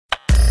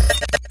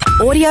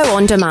Audio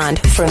on demand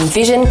from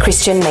Vision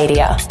Christian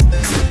Media.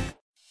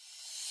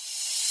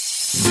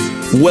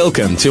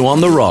 Welcome to On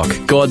the Rock,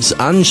 God's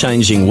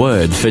unchanging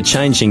word for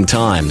changing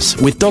times,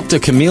 with Dr.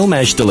 Camille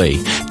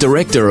Majdali,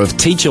 Director of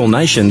Teach All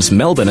Nations,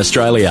 Melbourne,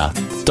 Australia.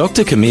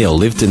 Dr. Camille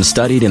lived and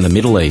studied in the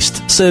Middle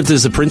East, served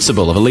as a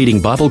principal of a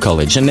leading Bible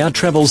college, and now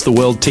travels the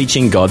world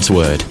teaching God's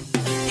Word.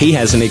 He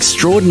has an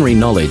extraordinary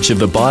knowledge of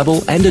the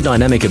Bible and a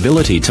dynamic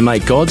ability to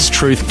make God's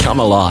truth come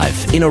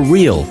alive in a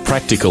real,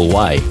 practical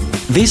way.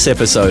 This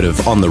episode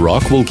of On the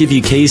Rock will give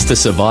you keys to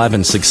survive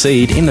and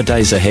succeed in the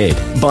days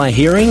ahead by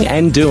hearing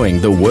and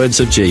doing the words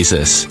of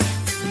Jesus.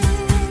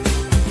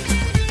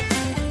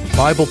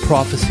 Bible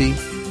prophecy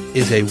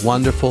is a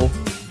wonderful,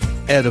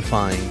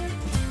 edifying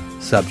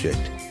subject.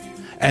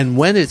 And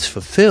when it's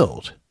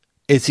fulfilled,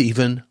 it's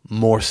even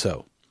more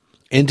so.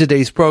 In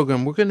today's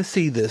program, we're going to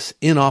see this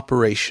in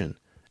operation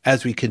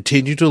as we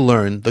continue to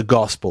learn the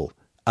Gospel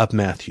of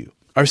Matthew.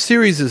 Our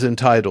series is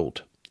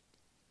entitled,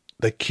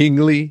 The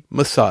Kingly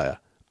Messiah,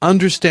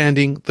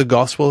 Understanding the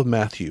Gospel of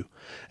Matthew,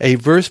 a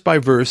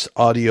verse-by-verse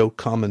audio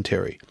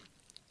commentary,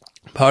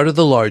 part of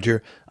the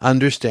larger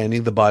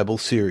Understanding the Bible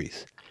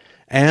series.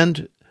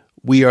 And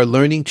we are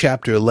learning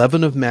chapter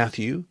 11 of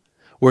Matthew.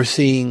 We're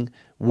seeing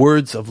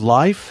words of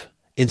life,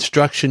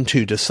 instruction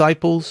to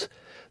disciples,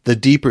 the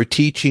deeper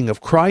teaching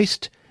of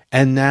Christ,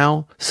 and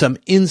now some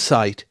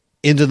insight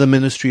into the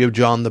ministry of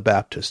John the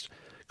Baptist,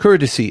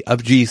 courtesy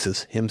of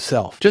Jesus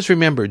himself. Just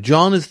remember,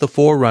 John is the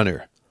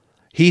forerunner.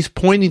 He's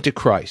pointing to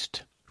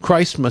Christ.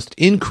 Christ must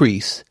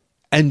increase,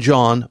 and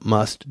John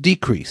must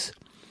decrease.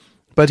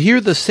 But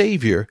here the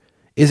Savior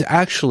is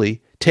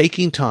actually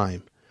taking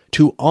time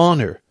to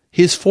honor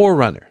his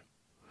forerunner.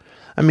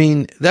 I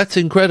mean, that's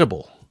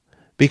incredible,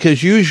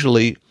 because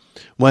usually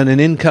when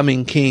an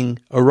incoming king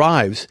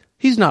arrives,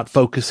 he's not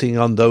focusing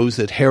on those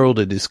that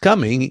heralded his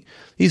coming.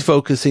 He's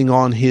focusing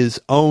on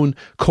his own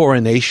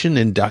coronation,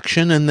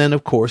 induction, and then,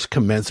 of course,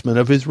 commencement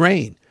of his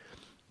reign.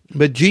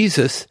 But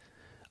Jesus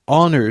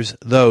honors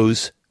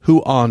those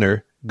who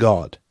honor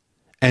God.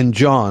 And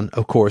John,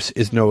 of course,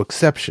 is no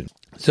exception.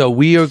 So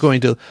we are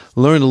going to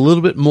learn a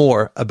little bit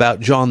more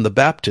about John the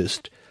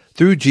Baptist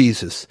through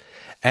Jesus.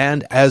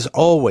 And as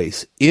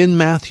always, in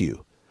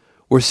Matthew,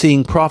 we're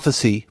seeing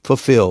prophecy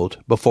fulfilled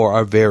before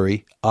our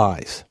very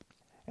eyes.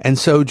 And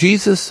so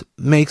Jesus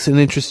makes an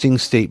interesting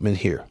statement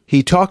here.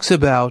 He talks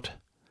about,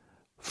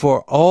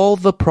 for all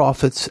the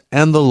prophets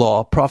and the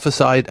law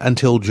prophesied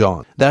until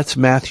John. That's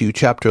Matthew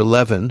chapter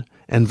 11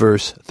 and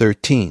verse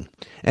 13.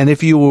 And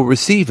if you will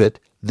receive it,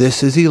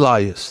 this is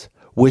Elias,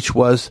 which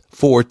was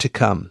for to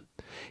come.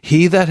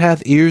 He that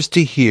hath ears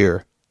to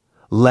hear,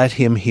 let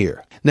him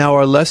hear. Now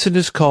our lesson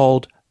is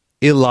called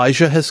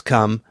Elijah Has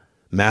Come,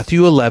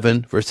 Matthew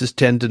 11, verses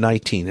 10 to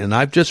 19. And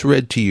I've just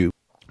read to you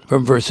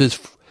from verses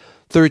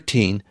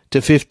 13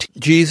 to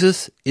 15.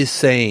 Jesus is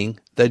saying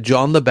that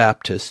John the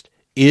Baptist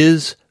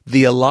is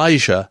the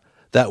Elijah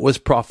that was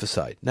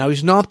prophesied. Now,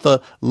 he's not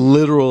the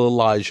literal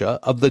Elijah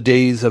of the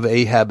days of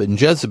Ahab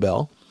and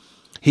Jezebel.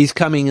 He's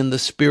coming in the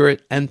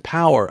spirit and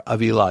power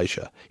of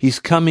Elijah. He's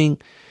coming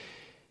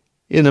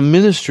in a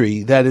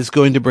ministry that is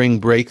going to bring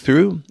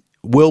breakthrough,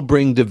 will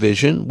bring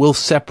division, will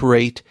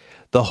separate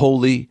the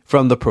holy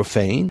from the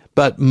profane.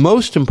 But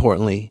most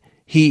importantly,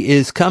 he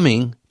is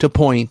coming to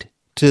point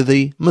to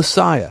the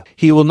Messiah.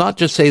 He will not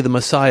just say the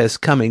Messiah is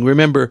coming.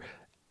 Remember,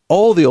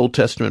 all the Old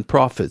Testament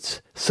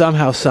prophets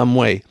somehow, some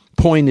way,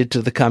 pointed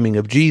to the coming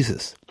of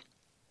Jesus.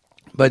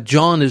 But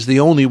John is the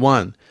only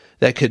one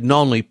that could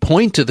not only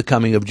point to the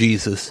coming of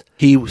Jesus,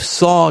 he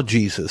saw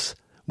Jesus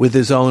with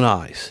his own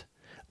eyes.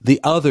 The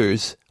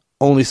others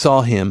only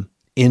saw him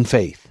in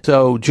faith.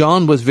 So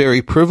John was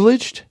very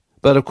privileged,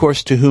 but of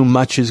course, to whom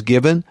much is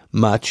given,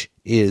 much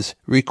is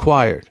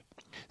required.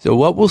 So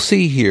what we'll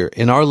see here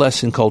in our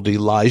lesson called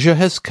Elijah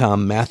Has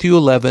Come, Matthew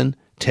 11,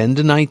 10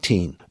 to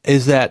 19,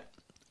 is that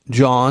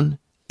John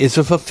is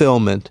a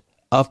fulfillment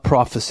of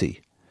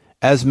prophecy,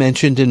 as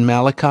mentioned in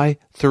Malachi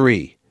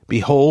 3.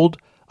 Behold,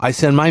 I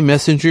send my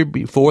messenger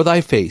before thy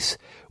face,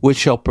 which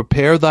shall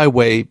prepare thy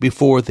way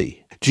before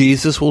thee.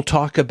 Jesus will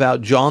talk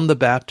about John the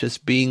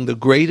Baptist being the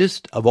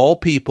greatest of all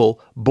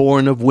people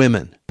born of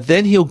women.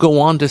 Then he'll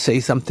go on to say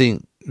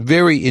something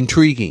very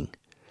intriguing,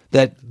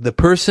 that the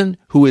person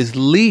who is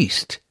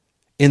least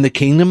in the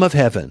kingdom of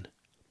heaven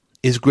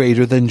is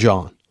greater than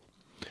John.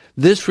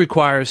 This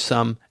requires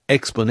some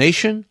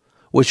explanation,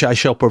 which I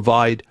shall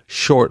provide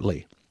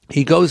shortly.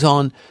 He goes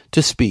on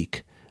to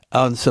speak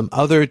on some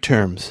other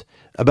terms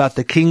about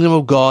the kingdom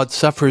of God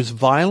suffers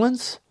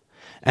violence,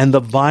 and the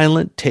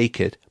violent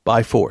take it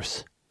by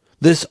force.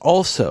 This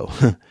also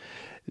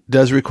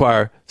does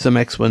require some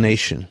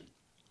explanation.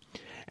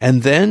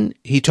 And then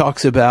he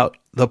talks about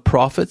the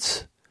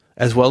prophets,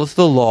 as well as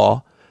the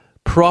law,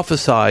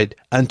 prophesied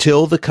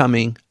until the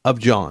coming of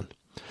John.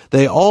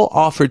 They all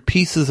offered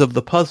pieces of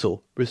the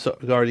puzzle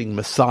regarding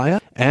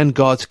Messiah and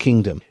God's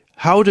kingdom.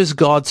 How does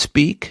God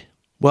speak?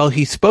 Well,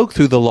 he spoke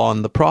through the law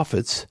and the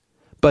prophets,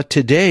 but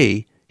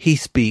today he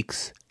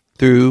speaks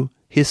through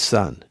his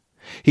Son.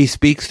 He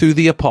speaks through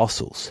the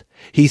apostles.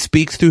 He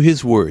speaks through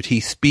his word. He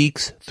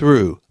speaks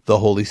through the the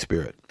Holy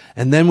Spirit.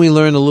 And then we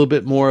learn a little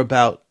bit more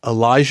about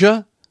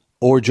Elijah,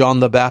 or John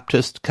the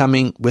Baptist,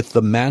 coming with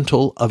the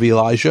mantle of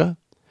Elijah,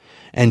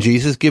 and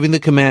Jesus giving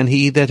the command,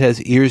 he that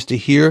has ears to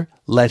hear,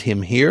 let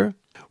him hear.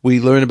 We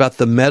learn about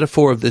the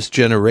metaphor of this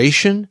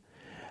generation,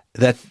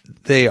 that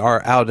they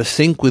are out of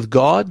sync with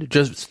God,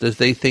 just as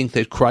they think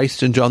that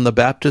Christ and John the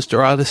Baptist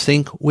are out of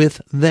sync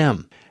with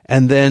them.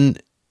 And then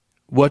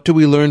what do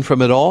we learn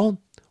from it all?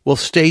 Well,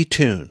 stay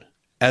tuned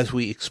as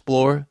we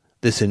explore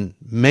this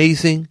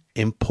amazing,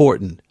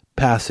 important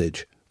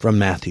passage from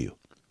Matthew.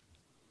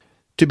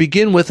 To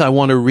begin with, I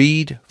want to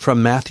read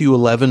from Matthew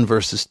 11,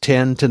 verses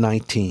 10 to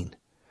 19.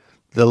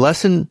 The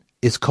lesson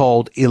is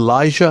called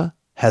Elijah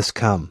Has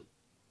Come.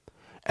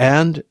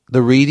 And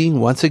the reading,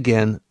 once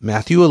again,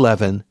 Matthew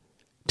 11,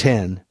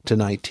 10 to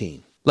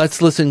 19.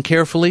 Let's listen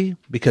carefully,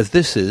 because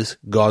this is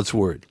God's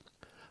word.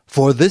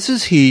 For this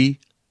is he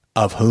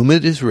of whom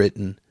it is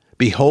written,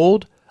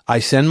 Behold, I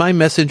send my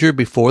messenger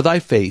before thy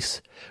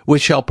face,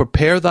 which shall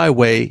prepare thy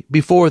way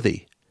before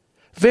thee.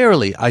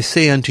 Verily I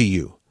say unto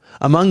you,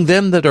 among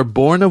them that are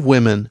born of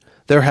women,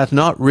 there hath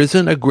not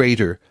risen a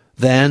greater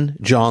than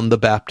John the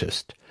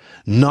Baptist.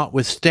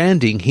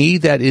 Notwithstanding, he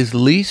that is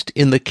least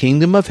in the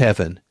kingdom of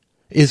heaven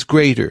is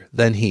greater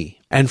than he.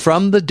 And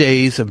from the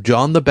days of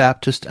John the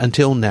Baptist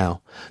until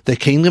now, the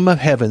kingdom of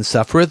heaven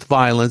suffereth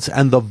violence,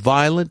 and the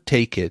violent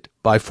take it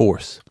by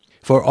force.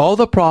 For all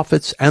the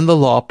prophets and the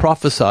law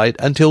prophesied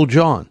until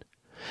John.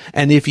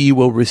 And if ye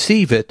will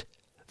receive it,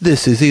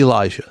 this is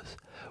Elijah's,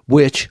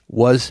 which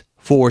was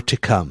for to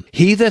come.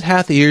 He that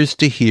hath ears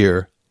to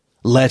hear,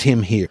 let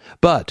him hear.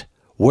 But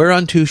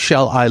whereunto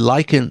shall I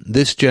liken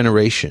this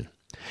generation?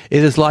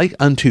 It is like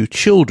unto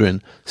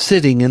children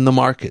sitting in the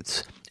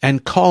markets,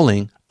 and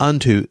calling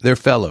unto their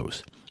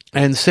fellows,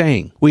 and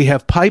saying, We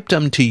have piped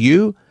unto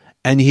you,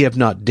 and ye have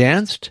not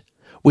danced.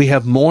 We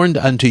have mourned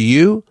unto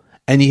you,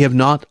 and ye have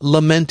not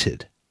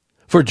lamented.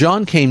 For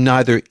John came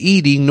neither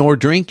eating nor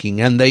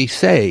drinking, and they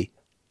say,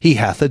 He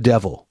hath a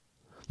devil.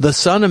 The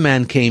Son of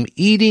Man came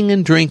eating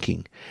and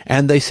drinking,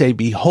 and they say,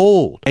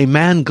 Behold, a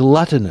man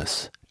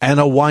gluttonous, and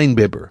a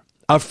winebibber,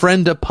 a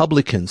friend of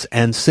publicans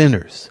and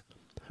sinners.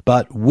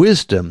 But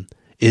wisdom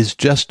is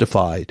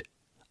justified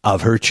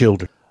of her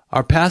children.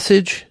 Our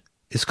passage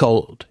is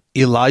called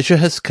Elijah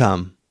Has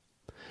Come,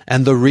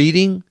 and the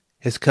reading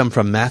has come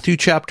from Matthew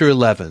chapter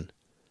 11,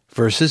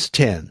 verses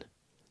 10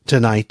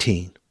 to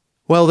 19.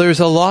 Well, there's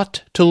a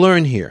lot to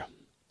learn here,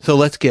 so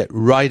let's get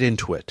right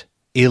into it.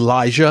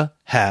 Elijah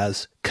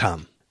has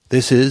come.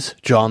 This is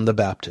John the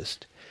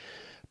Baptist.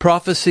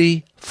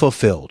 Prophecy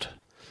fulfilled.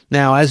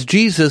 Now, as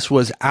Jesus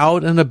was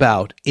out and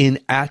about in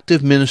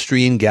active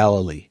ministry in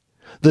Galilee,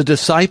 the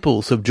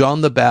disciples of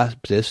John the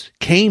Baptist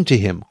came to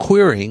him,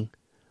 querying,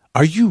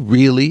 Are you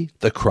really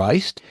the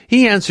Christ?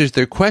 He answers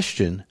their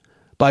question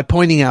by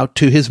pointing out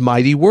to his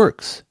mighty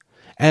works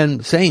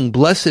and saying,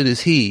 Blessed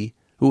is he,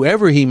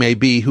 whoever he may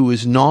be, who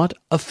is not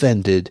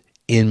offended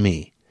in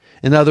me.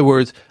 In other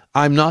words,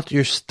 I'm not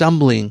your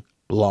stumbling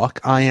block,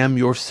 I am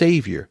your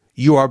Savior.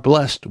 You are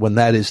blessed when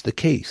that is the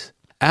case.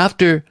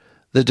 After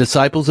the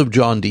disciples of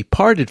John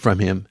departed from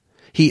him,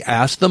 he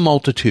asked the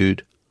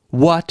multitude,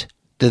 What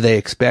did they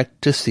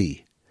expect to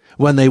see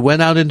when they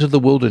went out into the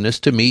wilderness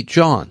to meet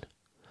John?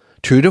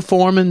 True to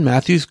form in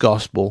Matthew's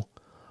Gospel,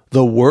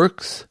 the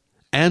works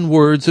and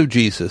words of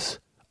Jesus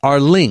are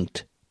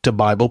linked to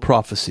Bible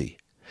prophecy.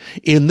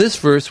 In this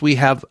verse, we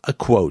have a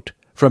quote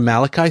from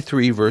Malachi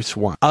 3, verse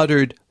 1,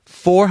 uttered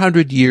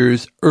 400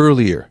 years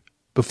earlier,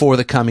 before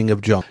the coming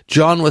of John.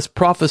 John was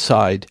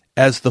prophesied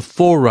as the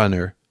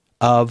forerunner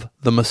of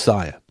the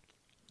Messiah.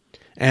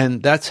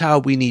 And that's how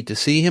we need to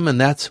see him, and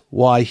that's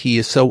why he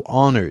is so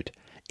honored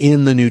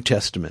in the New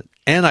Testament,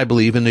 and I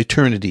believe in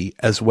eternity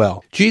as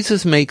well.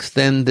 Jesus makes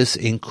then this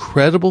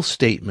incredible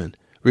statement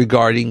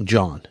regarding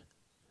John.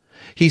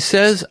 He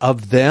says,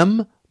 Of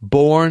them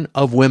born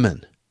of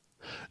women,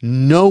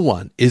 no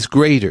one is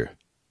greater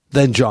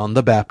than John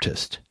the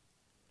Baptist.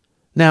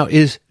 Now,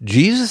 is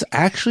Jesus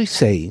actually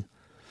saying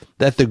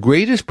that the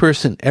greatest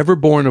person ever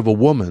born of a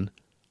woman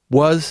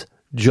was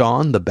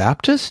John the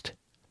Baptist?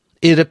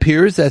 It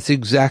appears that's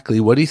exactly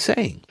what he's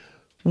saying.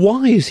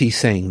 Why is he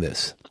saying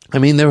this? I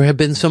mean, there have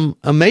been some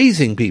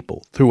amazing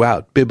people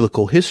throughout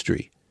biblical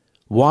history.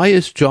 Why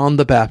is John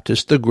the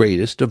Baptist the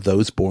greatest of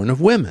those born of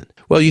women?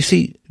 Well, you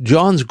see,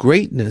 John's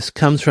greatness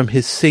comes from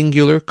his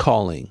singular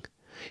calling,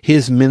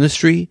 his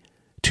ministry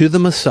to the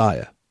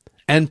Messiah,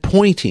 and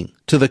pointing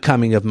to the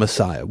coming of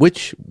Messiah,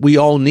 which we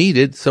all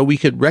needed so we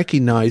could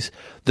recognize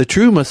the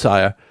true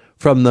Messiah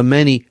from the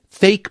many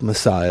fake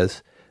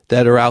Messiahs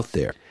that are out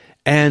there.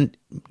 And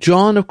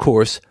John, of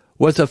course,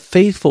 was a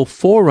faithful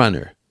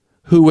forerunner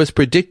who was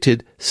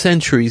predicted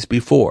centuries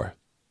before.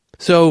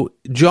 So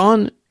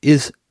John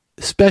is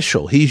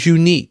special. He's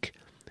unique.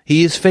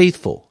 He is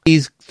faithful.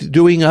 He's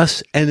doing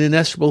us an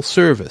inestimable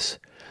service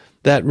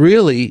that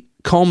really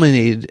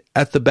culminated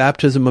at the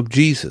baptism of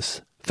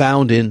Jesus,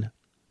 found in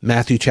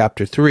Matthew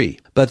chapter 3.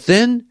 But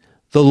then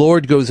the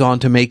Lord goes on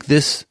to make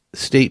this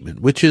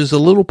statement, which is a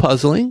little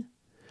puzzling.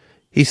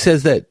 He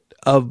says that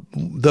of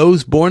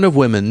those born of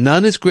women,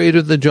 none is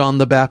greater than John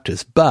the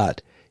Baptist,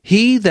 but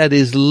he that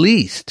is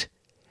least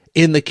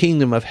in the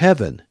kingdom of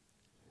heaven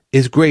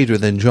is greater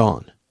than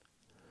John.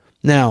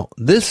 Now,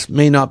 this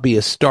may not be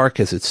as stark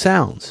as it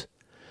sounds,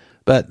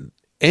 but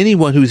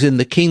anyone who's in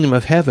the kingdom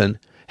of heaven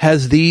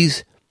has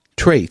these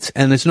traits,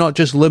 and it's not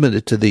just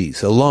limited to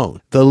these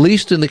alone. The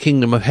least in the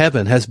kingdom of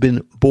heaven has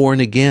been born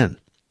again.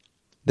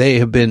 They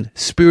have been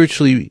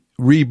spiritually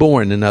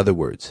reborn, in other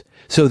words,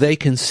 so they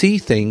can see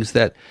things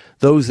that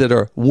those that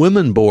are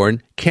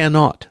women-born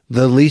cannot.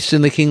 The least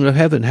in the kingdom of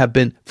heaven have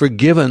been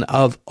forgiven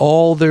of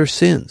all their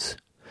sins,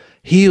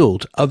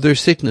 healed of their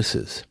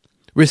sicknesses,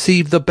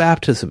 received the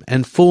baptism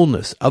and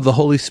fullness of the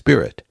Holy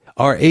Spirit,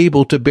 are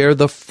able to bear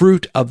the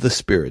fruit of the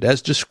Spirit,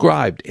 as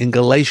described in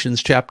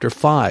Galatians chapter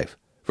 5,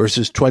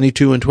 verses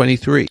 22 and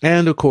 23.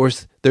 And, of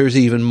course, there's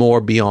even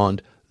more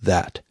beyond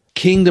that.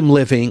 Kingdom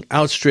living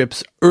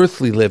outstrips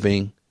earthly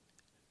living,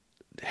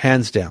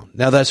 hands down.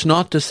 Now, that's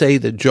not to say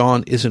that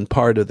John isn't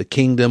part of the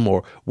kingdom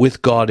or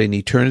with God in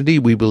eternity.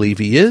 We believe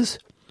he is.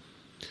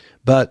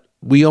 But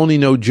we only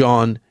know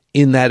John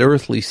in that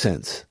earthly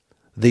sense,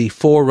 the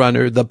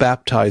forerunner, the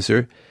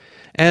baptizer.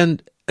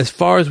 And as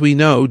far as we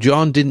know,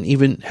 John didn't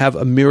even have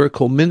a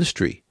miracle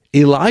ministry.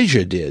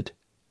 Elijah did.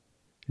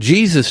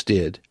 Jesus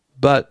did.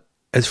 But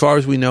as far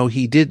as we know,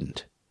 he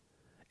didn't.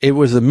 It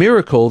was a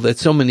miracle that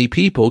so many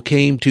people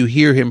came to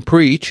hear him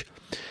preach.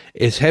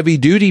 It's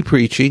heavy-duty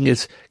preaching,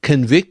 it's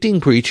convicting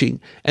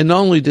preaching, and not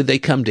only did they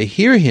come to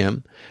hear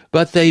him,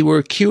 but they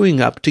were queuing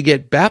up to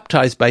get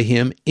baptized by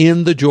him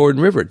in the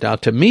Jordan River. Now,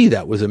 to me,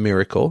 that was a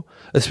miracle,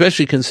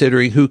 especially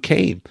considering who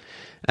came.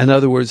 In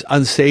other words,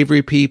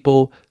 unsavory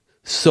people,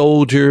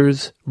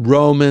 soldiers,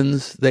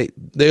 Romans,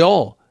 they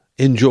all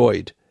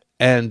enjoyed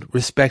and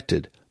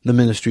respected the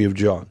ministry of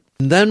John.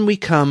 And then we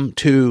come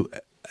to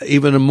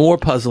even a more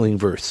puzzling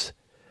verse,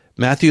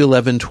 Matthew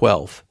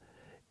 11:12.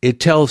 It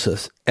tells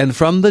us, "And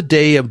from the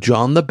day of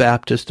John the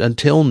Baptist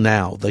until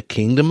now, the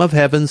kingdom of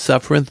heaven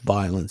suffereth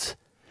violence,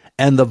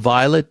 and the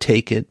violent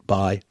take it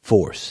by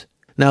force."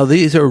 Now,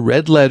 these are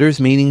red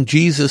letters, meaning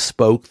Jesus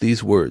spoke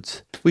these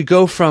words. We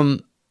go from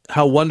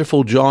how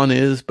wonderful John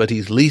is, but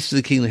he's least in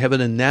the kingdom of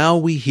heaven, and now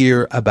we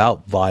hear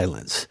about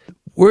violence.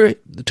 We're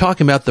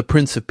talking about the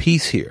Prince of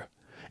Peace here.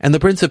 And the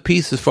Prince of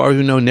Peace, as far as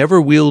we know,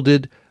 never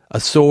wielded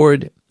a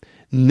sword,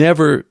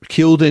 never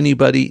killed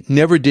anybody,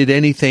 never did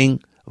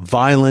anything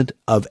violent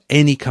of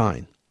any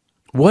kind.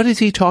 What is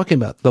he talking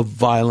about? The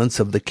violence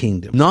of the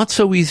kingdom. Not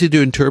so easy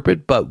to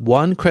interpret, but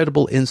one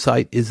credible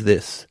insight is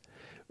this,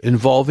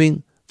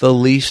 involving the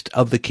least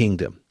of the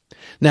kingdom.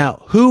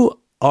 Now, who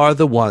are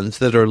the ones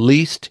that are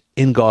least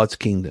in God's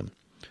kingdom?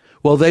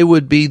 Well, they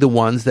would be the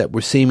ones that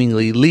were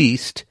seemingly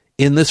least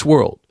in this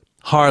world.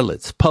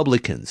 Harlots,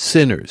 publicans,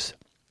 sinners.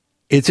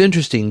 It's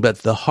interesting, but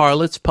the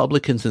harlots,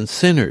 publicans, and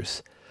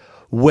sinners,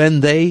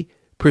 when they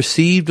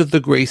perceived of the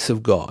grace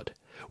of God,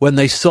 when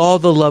they saw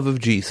the love of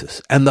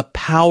Jesus and the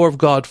power of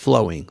God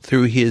flowing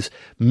through his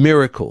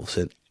miracles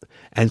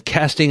and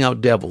casting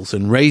out devils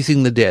and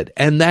raising the dead,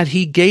 and that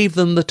he gave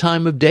them the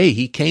time of day.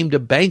 He came to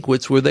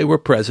banquets where they were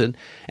present,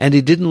 and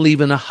he didn't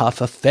leave in a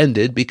huff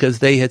offended because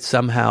they had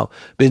somehow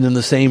been in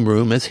the same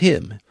room as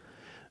him.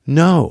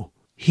 No,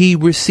 he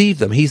received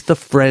them. He's the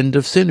friend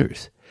of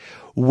sinners.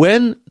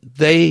 When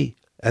they,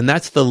 and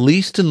that's the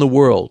least in the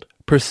world,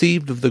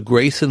 perceived of the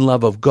grace and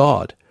love of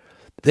God,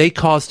 they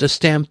caused a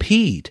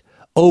stampede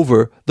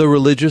over the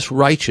religious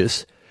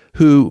righteous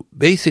who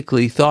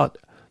basically thought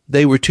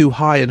they were too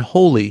high and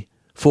holy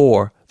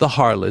for the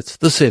harlots,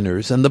 the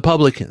sinners, and the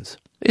publicans.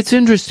 It's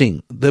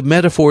interesting, the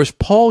metaphors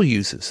Paul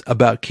uses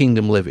about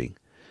kingdom living,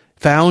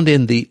 found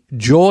in the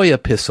joy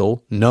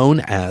epistle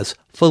known as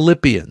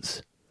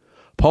Philippians.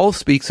 Paul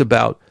speaks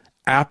about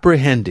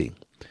apprehending.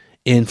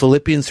 In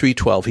Philippians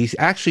 3:12, he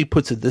actually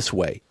puts it this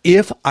way,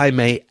 "If I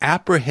may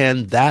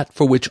apprehend that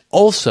for which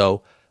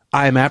also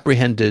I am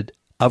apprehended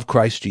of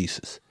Christ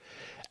Jesus."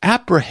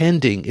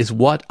 Apprehending is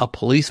what a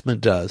policeman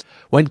does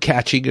when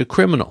catching a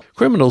criminal.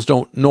 Criminals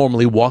don't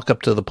normally walk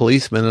up to the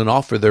policeman and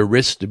offer their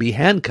wrists to be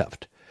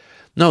handcuffed.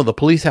 No, the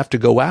police have to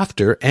go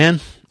after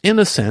and, in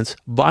a sense,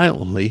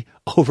 violently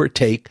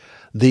overtake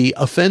the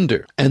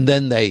offender. And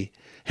then they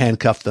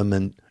handcuff them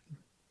and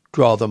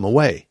draw them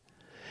away.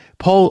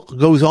 Paul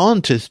goes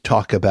on to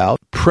talk about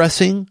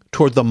pressing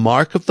toward the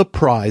mark of the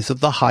prize of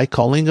the high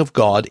calling of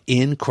God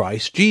in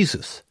Christ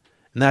Jesus.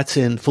 And that's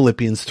in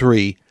Philippians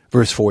 3,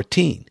 verse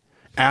 14.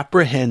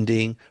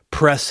 Apprehending,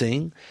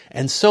 pressing,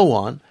 and so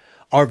on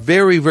are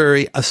very,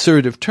 very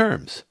assertive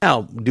terms.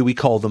 Now, do we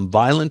call them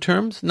violent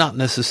terms? Not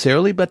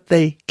necessarily, but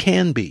they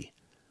can be.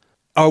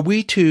 Are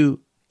we to,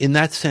 in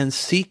that sense,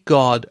 seek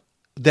God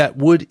that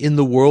would in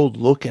the world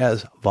look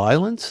as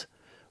violence?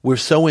 We're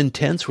so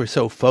intense, we're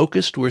so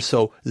focused, we're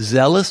so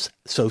zealous,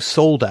 so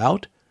sold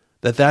out,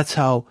 that that's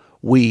how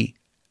we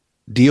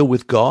deal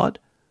with God?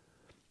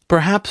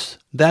 Perhaps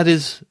that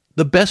is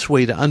the best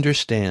way to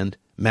understand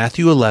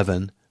Matthew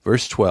 11,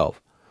 verse 12.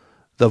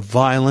 The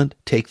violent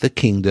take the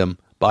kingdom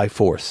by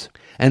force.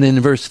 And in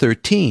verse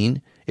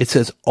 13, it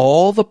says,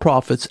 all the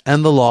prophets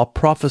and the law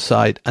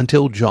prophesied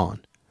until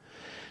John.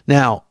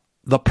 Now,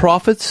 the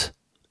prophets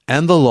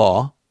and the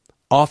law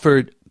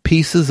offered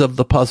pieces of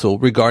the puzzle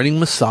regarding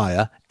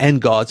Messiah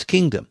and God's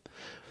kingdom.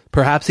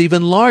 Perhaps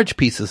even large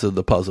pieces of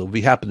the puzzle, if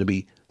we happen to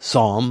be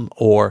Psalm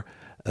or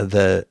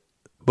the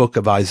book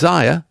of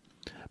Isaiah.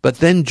 But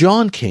then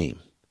John came,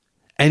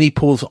 and he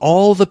pulls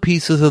all the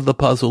pieces of the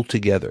puzzle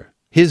together.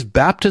 His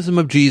baptism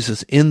of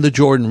Jesus in the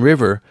Jordan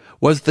River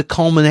was the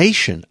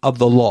culmination of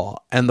the law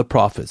and the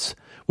prophets,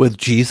 with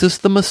Jesus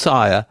the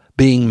Messiah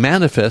being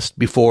manifest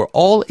before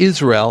all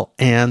Israel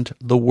and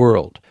the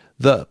world.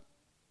 The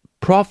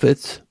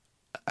prophets,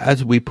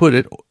 as we put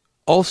it,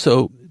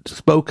 also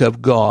spoke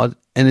of God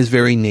and his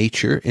very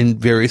nature in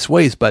various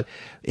ways. But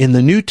in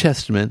the New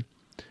Testament,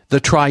 the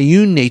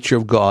triune nature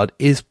of God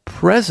is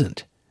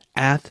present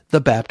at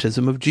the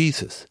baptism of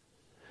Jesus.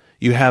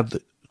 You have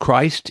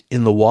Christ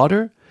in the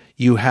water.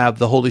 You have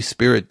the Holy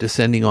Spirit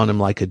descending on him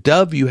like a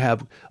dove. You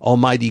have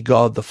Almighty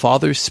God the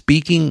Father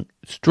speaking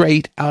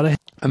straight out of heaven.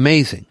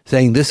 Amazing.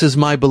 Saying, "This is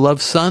my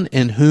beloved Son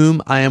in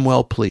whom I am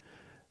well pleased."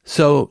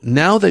 So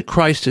now that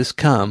Christ has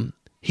come,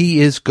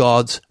 he is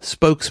God's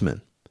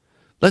spokesman.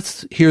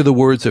 Let's hear the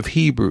words of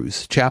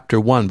Hebrews chapter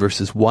 1,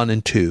 verses 1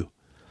 and 2.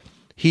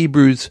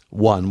 Hebrews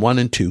 1, 1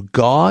 and 2.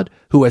 God,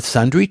 who at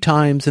sundry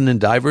times and in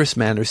divers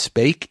manners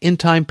spake in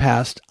time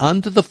past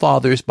unto the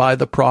fathers by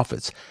the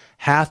prophets,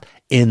 hath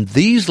in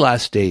these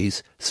last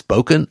days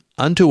spoken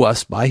unto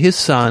us by his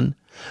Son,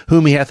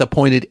 whom he hath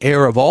appointed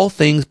heir of all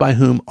things, by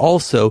whom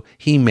also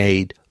he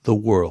made the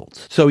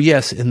worlds. So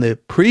yes, in the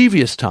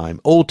previous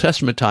time, Old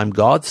Testament time,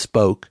 God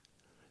spoke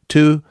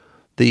to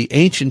the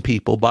ancient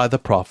people by the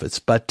prophets,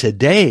 but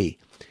today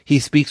he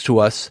speaks to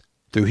us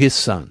through his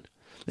Son.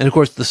 And of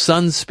course, the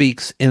Son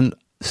speaks in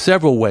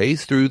several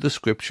ways, through the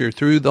Scripture,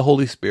 through the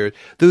Holy Spirit,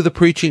 through the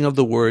preaching of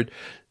the Word,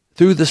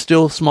 through the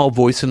still small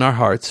voice in our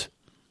hearts.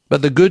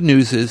 But the good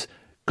news is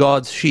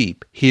God's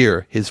sheep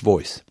hear his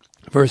voice.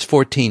 Verse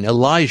 14,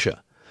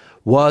 Elijah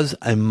was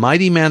a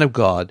mighty man of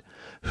God,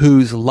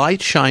 whose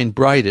light shined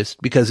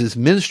brightest because his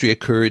ministry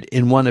occurred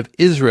in one of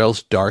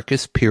Israel's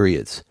darkest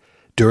periods,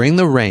 during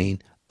the reign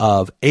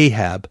of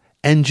Ahab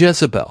and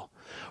Jezebel,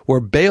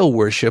 where Baal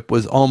worship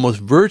was almost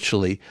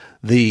virtually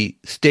the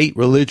state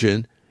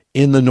religion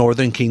in the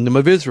northern kingdom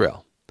of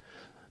Israel.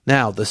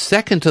 Now, the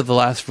second to the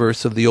last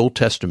verse of the Old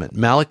Testament,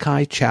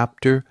 Malachi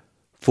chapter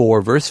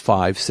 4, verse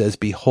 5 says,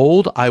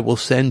 "Behold, I will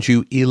send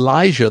you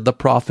Elijah the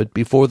prophet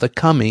before the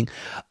coming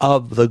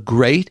of the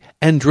great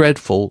and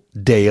dreadful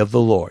day of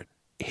the Lord."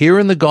 Here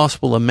in the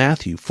Gospel of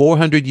Matthew,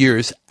 400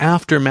 years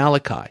after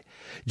Malachi,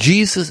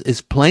 Jesus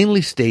is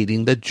plainly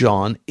stating that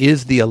John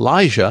is the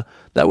Elijah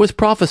that was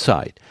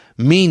prophesied,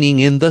 meaning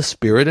in the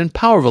spirit and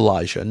power of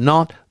Elijah,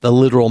 not the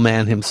literal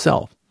man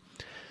himself.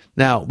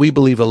 Now, we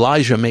believe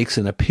Elijah makes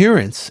an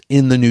appearance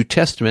in the New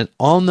Testament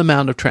on the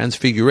Mount of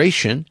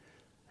Transfiguration,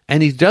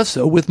 and he does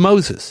so with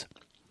Moses.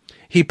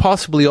 He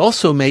possibly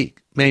also may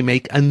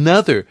make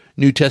another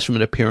New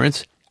Testament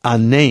appearance,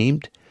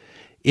 unnamed,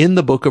 in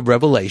the book of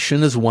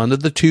Revelation as one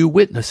of the two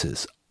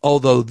witnesses,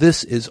 although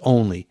this is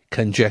only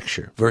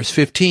conjecture. Verse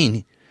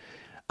 15,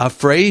 a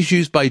phrase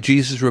used by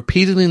Jesus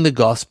repeatedly in the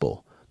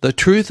gospel, the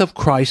truth of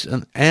Christ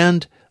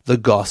and the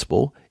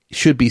gospel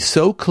should be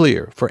so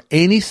clear for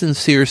any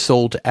sincere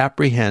soul to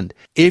apprehend.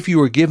 If you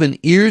were given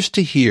ears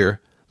to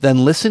hear,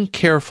 then listen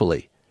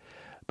carefully.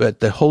 But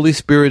the Holy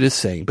Spirit is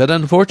saying, but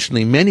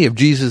unfortunately many of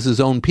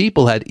Jesus' own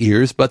people had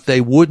ears, but they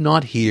would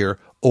not hear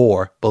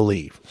or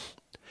believe.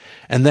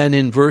 And then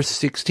in verse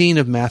 16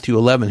 of Matthew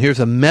 11, here's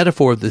a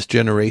metaphor of this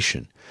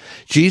generation.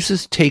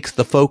 Jesus takes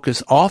the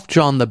focus off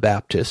John the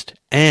Baptist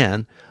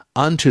and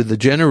unto the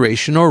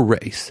generation or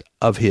race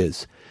of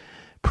his,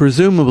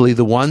 presumably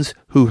the ones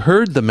who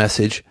heard the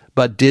message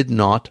but did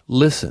not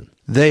listen.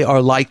 They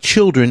are like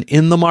children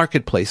in the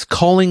marketplace,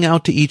 calling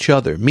out to each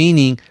other,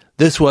 meaning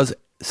this was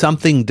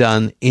something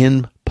done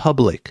in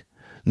public,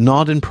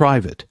 not in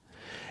private.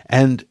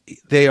 And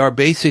they are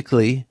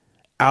basically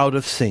out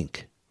of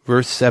sync.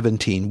 Verse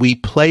 17, we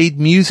played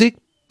music,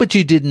 but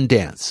you didn't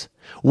dance.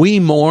 We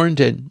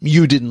mourned, and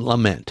you didn't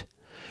lament.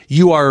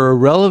 You are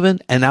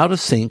irrelevant and out of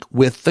sync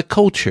with the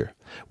culture,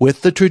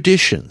 with the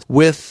traditions,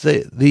 with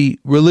the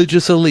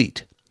religious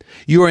elite.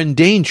 You are in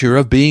danger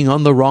of being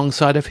on the wrong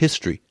side of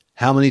history.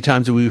 How many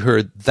times have we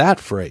heard that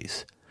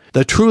phrase?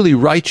 The truly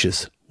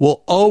righteous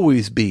will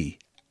always be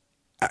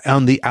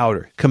on the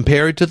outer,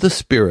 compared to the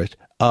spirit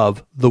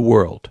of the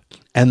world.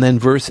 And then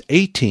verse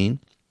 18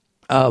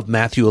 of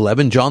Matthew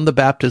 11, John the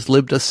Baptist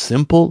lived a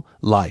simple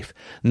life,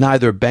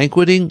 neither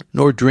banqueting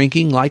nor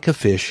drinking like a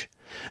fish.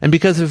 And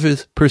because of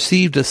his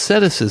perceived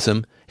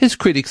asceticism, his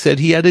critics said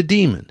he had a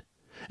demon.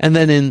 And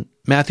then in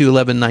Matthew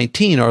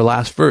 11:19, our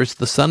last verse,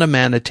 the Son of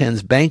Man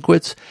attends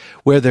banquets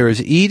where there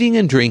is eating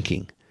and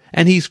drinking.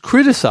 And he's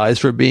criticized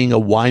for being a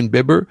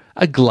winebibber,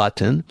 a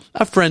glutton,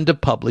 a friend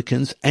of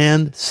publicans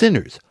and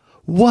sinners.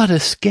 What a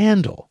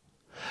scandal.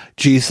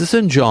 Jesus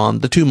and John,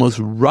 the two most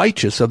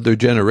righteous of their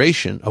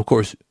generation, of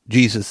course,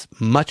 Jesus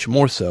much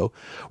more so,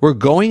 were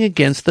going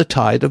against the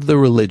tide of the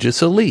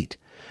religious elite.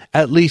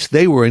 At least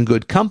they were in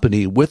good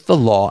company with the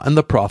law and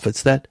the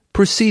prophets that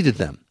preceded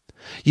them.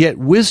 Yet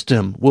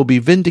wisdom will be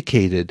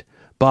vindicated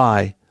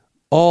by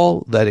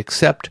all that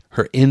accept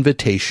her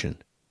invitation,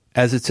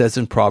 as it says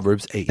in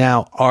Proverbs 8.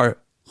 Now, our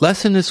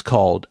lesson is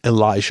called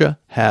Elijah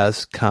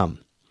Has Come.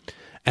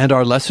 And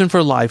our lesson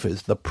for life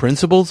is the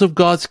principles of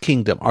God's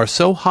kingdom are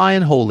so high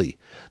and holy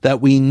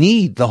that we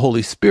need the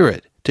Holy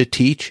Spirit to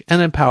teach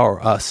and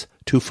empower us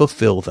to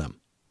fulfill them.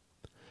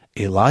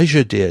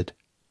 Elijah did,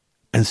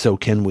 and so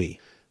can we.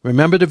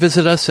 Remember to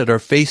visit us at our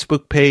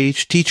Facebook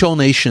page, Teach All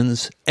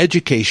Nations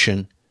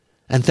Education,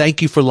 and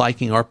thank you for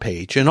liking our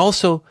page. And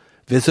also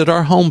visit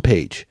our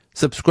homepage.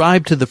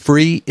 Subscribe to the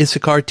free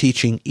Issachar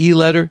Teaching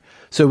e-letter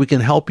so we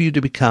can help you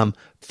to become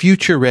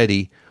future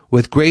ready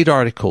with great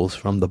articles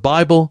from the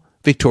Bible,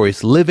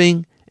 victorious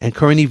living, and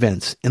current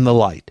events in the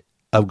light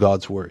of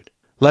God's Word.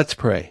 Let's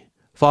pray.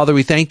 Father,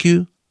 we thank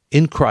you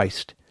in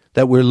Christ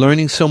that we're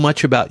learning so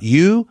much about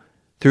you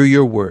through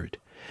your Word.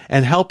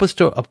 And help us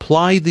to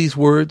apply these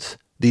words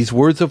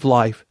of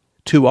life,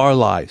 to our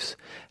lives.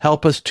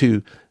 Help us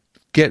to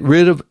get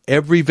rid of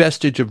every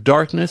vestige of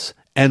darkness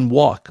and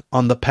walk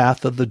on the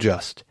path of the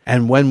just.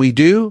 And when we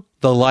do,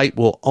 the light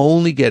will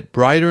only get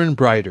brighter and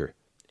brighter.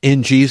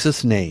 In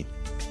Jesus' name,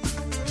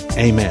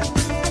 amen.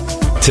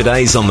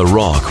 Today's On The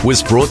Rock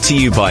was brought to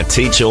you by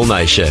Teach All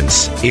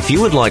Nations. If you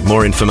would like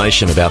more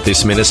information about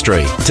this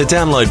ministry, to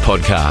download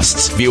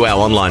podcasts, view our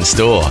online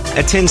store,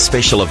 attend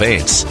special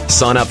events,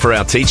 sign up for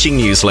our teaching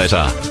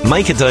newsletter,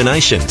 make a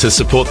donation to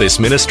support this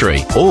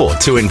ministry, or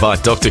to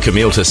invite Dr.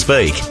 Camille to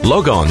speak,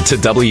 log on to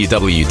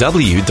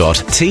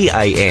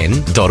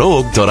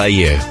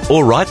www.tan.org.au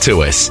or write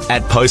to us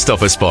at Post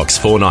Office Box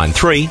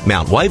 493,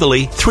 Mount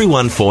Waverley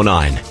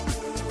 3149.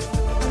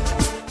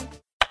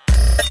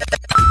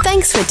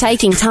 Thanks for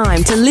taking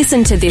time to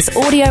listen to this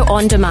audio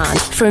on demand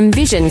from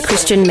Vision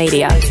Christian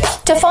Media.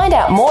 To find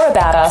out more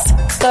about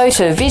us, go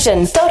to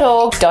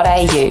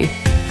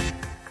vision.org.au.